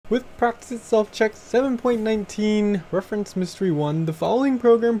With practice self-check 7.19 reference mystery 1, the following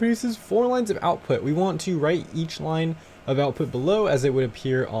program produces 4 lines of output. We want to write each line of output below as it would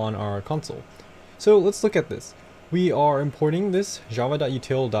appear on our console. So let's look at this. We are importing this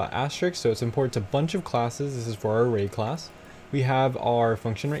java.util.*, so it's imports a bunch of classes. This is for our array class. We have our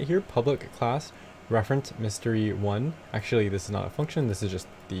function right here, public class ReferenceMystery1. Actually, this is not a function, this is just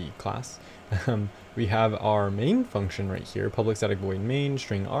the class. We have our main function right here, public static void main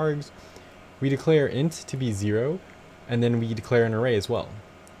string args. We declare int to be 0, and then we declare an array as well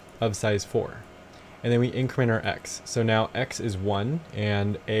of size 4. And then we increment our x. So now x is 1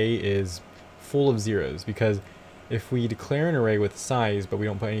 and a is full of zeros, because if we declare an array with size but we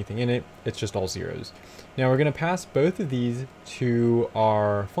don't put anything in it, it's just all zeros. Now we're going to pass both of these to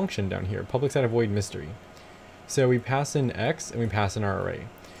our function down here, public static void mystery. So we pass in x and we pass in our array.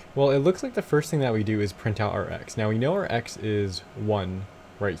 Well, it looks like the first thing that we do is print out our x. Now we know our x is 1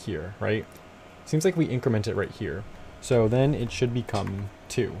 right here, right? Seems like we increment it right here. So then it should become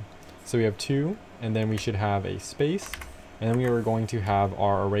 2. So we have 2, and then we should have a space, and then we are going to have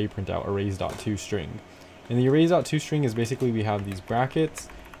our array print out, Arrays.toString. And the Arrays.toString is basically we have these brackets,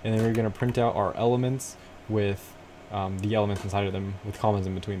 and then we're going to print out our elements with the elements inside of them with commas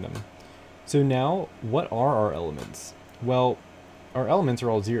in between them. So now, what are our elements? Well, our elements are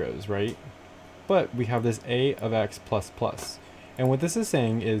all zeros, right? But we have this a of x plus plus. And what this is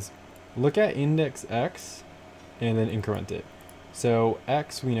saying is, look at index x and then increment it. So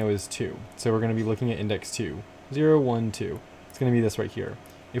x we know is 2. So we're going to be looking at index 2. 0, 1, 2. It's going to be this right here.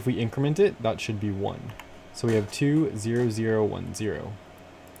 If we increment it, that should be 1. So we have 2, 0, 0, 1, 0.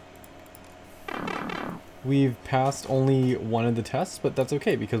 We've passed only one of the tests, but that's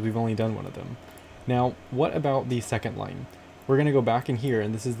okay because we've only done one of them. Now, what about the second line? We're going to go back in here,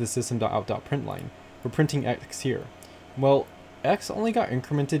 and this is the System.out.println. We're printing x here. Well, x only got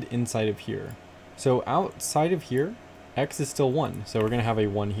incremented inside of here. So outside of here, x is still 1, so we're going to have a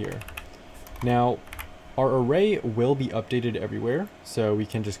 1 here. Now, our array will be updated everywhere, so we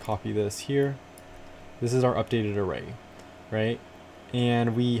can just copy this here. This is our updated array, right?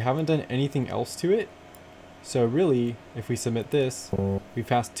 And we haven't done anything else to it. So really, if we submit this, we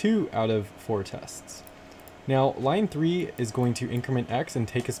passed 2 out of 4 tests. Now, line 3 is going to increment x and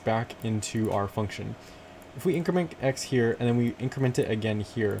take us back into our function. If we increment x here and then we increment it again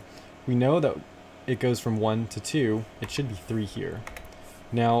here, we know that it goes from 1 to 2. It should be 3 here.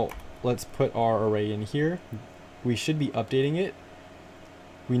 Now, let's put our array in here. We should be updating it.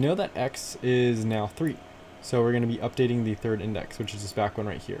 We know that x is now 3. So we're going to be updating the third index, which is this back one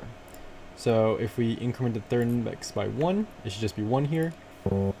right here. So if we increment the third index by 1, it should just be 1 here.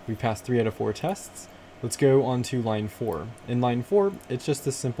 We passed 3 out of 4 tests. Let's go on to line 4. In line 4, it's just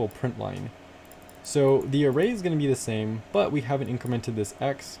a simple print line. So the array is going to be the same, but we haven't incremented this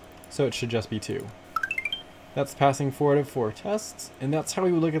x, so it should just be 2. That's passing 4 out of 4 tests, and that's how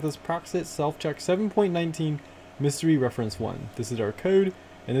we would look at this practice self-check 7.19 mystery reference 1. This is our code,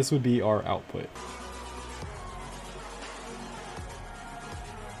 and this would be our output.